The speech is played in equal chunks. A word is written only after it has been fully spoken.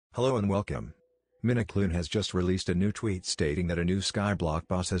Hello and welcome. Mightykloon has just released a new tweet stating that a new Skyblock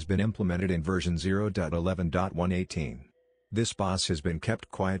boss has been implemented in version 0.11.118. This boss has been kept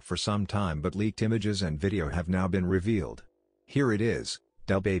quiet for some time, but leaked images and video have now been revealed. Here it is,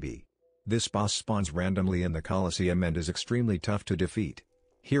 Da Baby. This boss spawns randomly in the Colosseum and is extremely tough to defeat.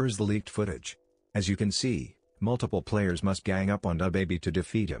 Here is the leaked footage. As you can see, multiple players must gang up on Da Baby to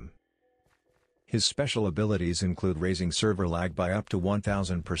defeat him. His special abilities include raising server lag by up to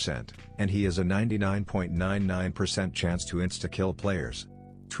 1000%, and he has a 99.99% chance to insta-kill players.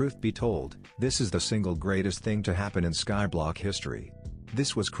 Truth be told, this is the single greatest thing to happen in Skyblock history.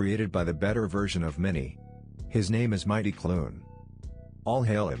 This was created by the better version of Mini. His name is Mightykloon. All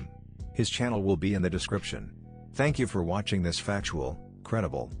hail him. His channel will be in the description. Thank you for watching this factual,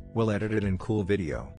 credible, well edited and cool video.